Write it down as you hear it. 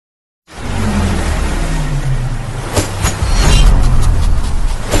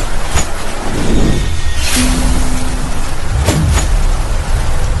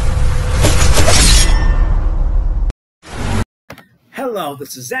Hello,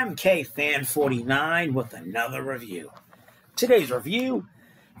 this is MKFan49 with another review. Today's review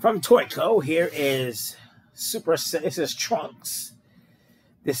from Toyco. Here is this is Trunks.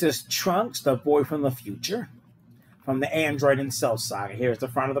 This is Trunks, the boy from the future, from the Android and Cell saga. Here's the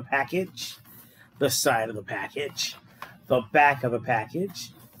front of the package, the side of the package, the back of the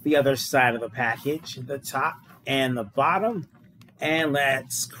package, the other side of the package, the top and the bottom, and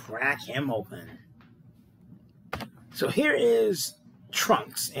let's crack him open. So here is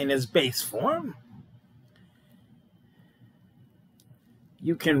Trunks in his base form.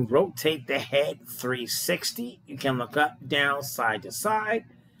 You can rotate the head 360. You can look up, down, side to side.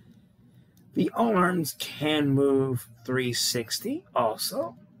 The arms can move 360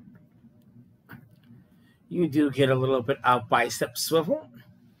 also. You do get a little bit of bicep swivel.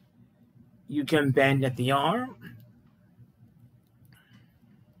 You can bend at the arm.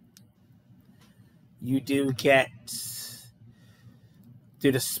 You do get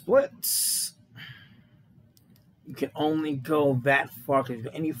the splits. You can only go that far, because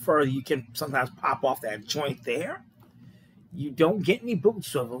any further you can sometimes pop off that joint there. You don't get any boot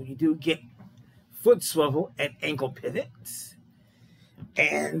swivel. You do get foot swivel and ankle pivots.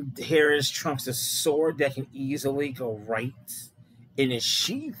 And here is Trunks' sword that can easily go right in his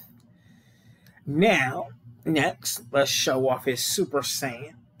sheath. Now, next, let's show off his Super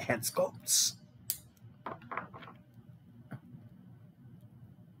Saiyan head sculpts.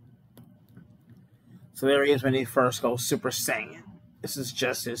 So there he is when he first goes Super Saiyan. This is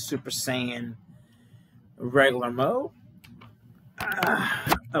just his Super Saiyan regular mode.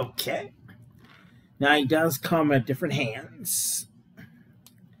 Okay. Now he does come at different hands.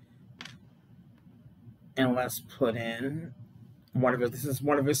 And let's put in this is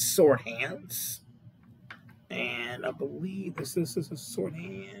one of his sword hands. And I believe this is a sword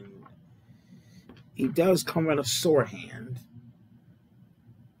hand. He does come at a sword hand.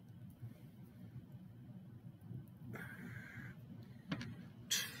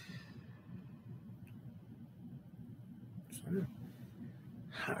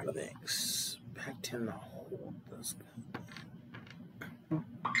 How do they expect him to hold this guy?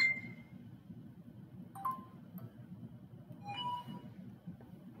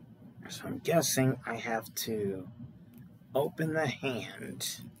 So I'm guessing I have to open the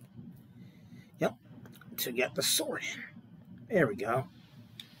hand. Yep, to get the sword in. There we go.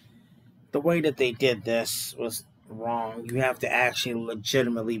 The way that they did this was wrong. You have to actually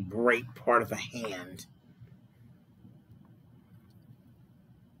legitimately break part of a hand.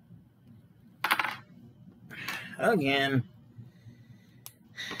 Again,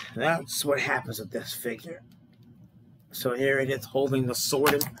 that's what happens with this figure. So here it is holding the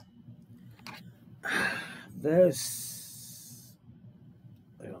sword. We're going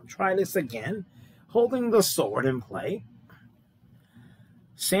to try this again. Holding the sword in play.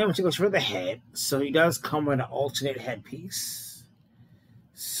 Same goes for the head. So he does come with an alternate headpiece.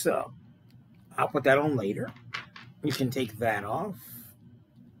 So I'll put that on later. You can take that off.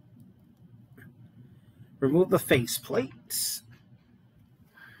 Remove the face plates.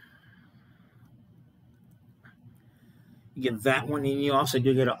 You get that one, and you also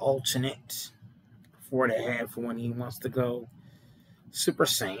do get an alternate for the head for when he wants to go Super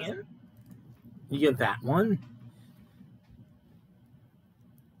Saiyan. You get that one.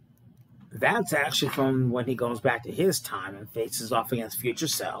 That's actually from when he goes back to his time and faces off against Future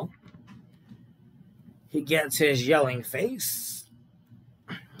Cell. He gets his yelling face.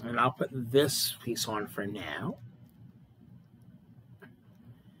 And I'll put this piece on for now.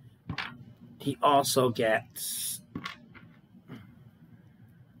 He also gets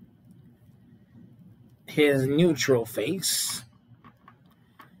his neutral face.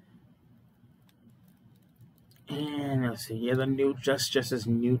 And let's see, yeah, just his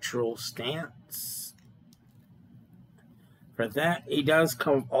neutral stance. For that, he does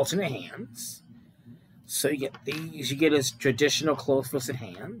come with alternate hands. So you get these, you get his traditional close-fisted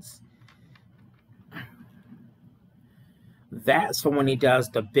hands. That's for when he does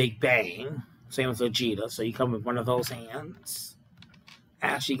the Big Bang, same as Vegeta. So you come with one of those hands.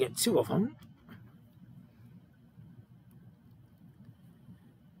 Actually, you get two of them.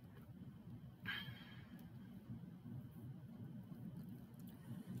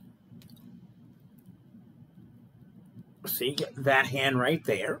 So you get that hand right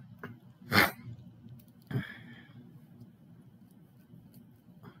there.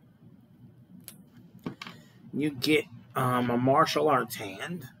 You get a martial arts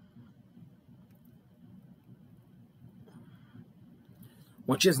hand,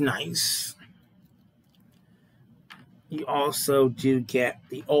 which is nice. You also do get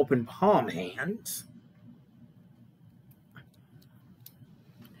the open palm hands,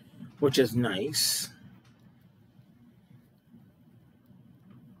 which is nice.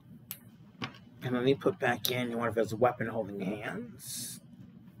 And let me put back in one of his weapon holding hands.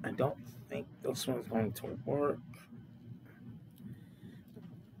 I don't think this one's going to work.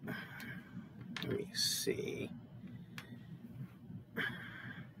 Let me see. I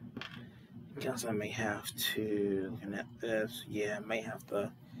guess I may have to, looking at this, yeah, I may have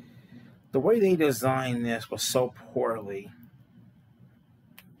to. The way they designed this was so poorly.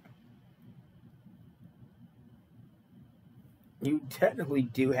 You technically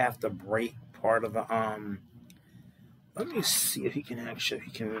do have to break part of the, let me see if you can actually,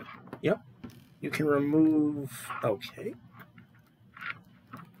 yep, you can remove, okay.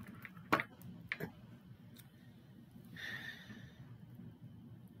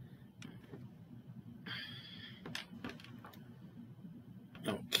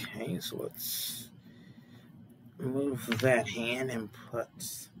 Okay, so let's move that hand and put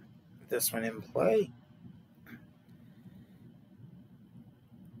this one in play.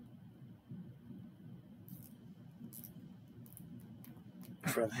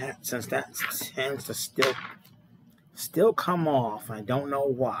 For that, since that tends to still come off, I don't know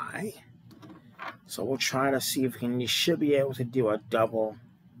why. So we'll try to see if you should be able to do a double.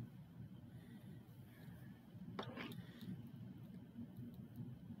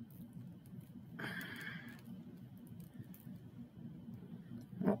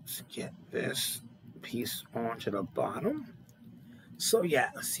 Let's get this piece onto the bottom. So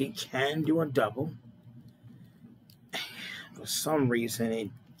yes, he can do a double. For some reason, it,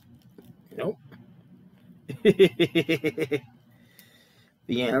 nope. The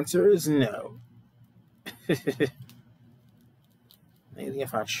answer is no. Maybe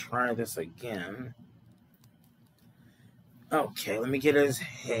if I try this again. Okay, let me get his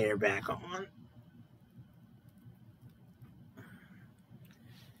hair back on.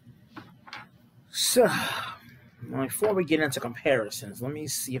 So, before we get into comparisons, let me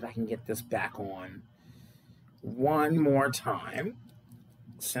see if I can get this back on one more time,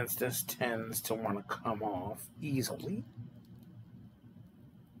 since this tends to want to come off easily.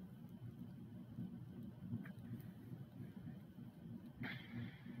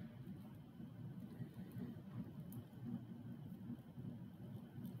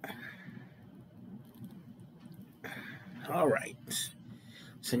 All right.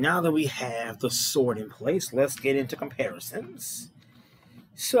 So now that we have the sword in place, let's get into comparisons.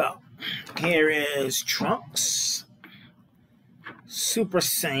 So, here is Trunks, Super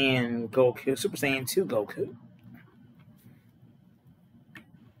Saiyan Goku, Super Saiyan 2 Goku,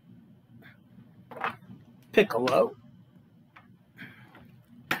 Piccolo,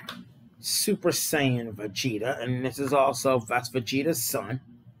 Super Saiyan Vegeta, and this is also, that's Vegeta's son.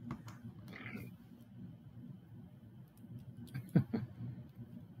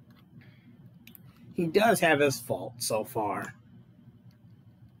 He does have his faults so far.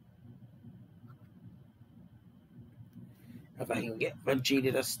 If I can get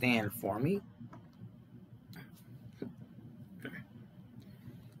Vegeta to stand for me.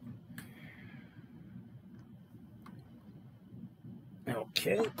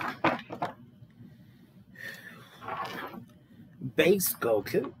 Okay. Base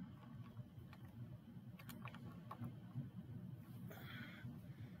Goku.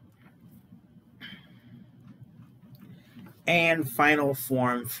 And Final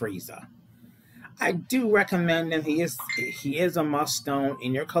Form Frieza. I do recommend him. He is a must-own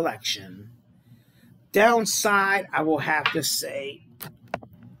in your collection. Downside, I will have to say,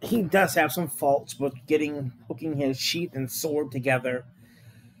 he does have some faults with hooking his sheath and sword together,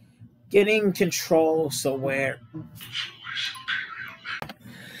 getting control he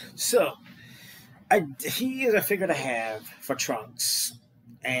is a figure to have for Trunks,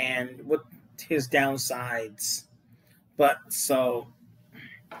 and with his downsides. But so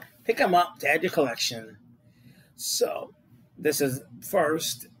pick him up to add your collection. So this is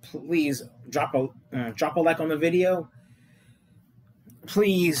first. Please drop a like on the video.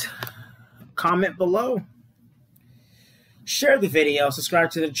 Please comment below. Share the video. Subscribe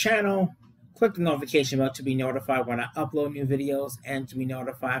to the channel. Click the notification bell to be notified when I upload new videos and to be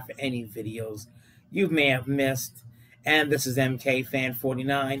notified for any videos you may have missed. And this is MK Fan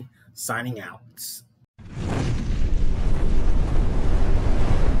 49 signing out.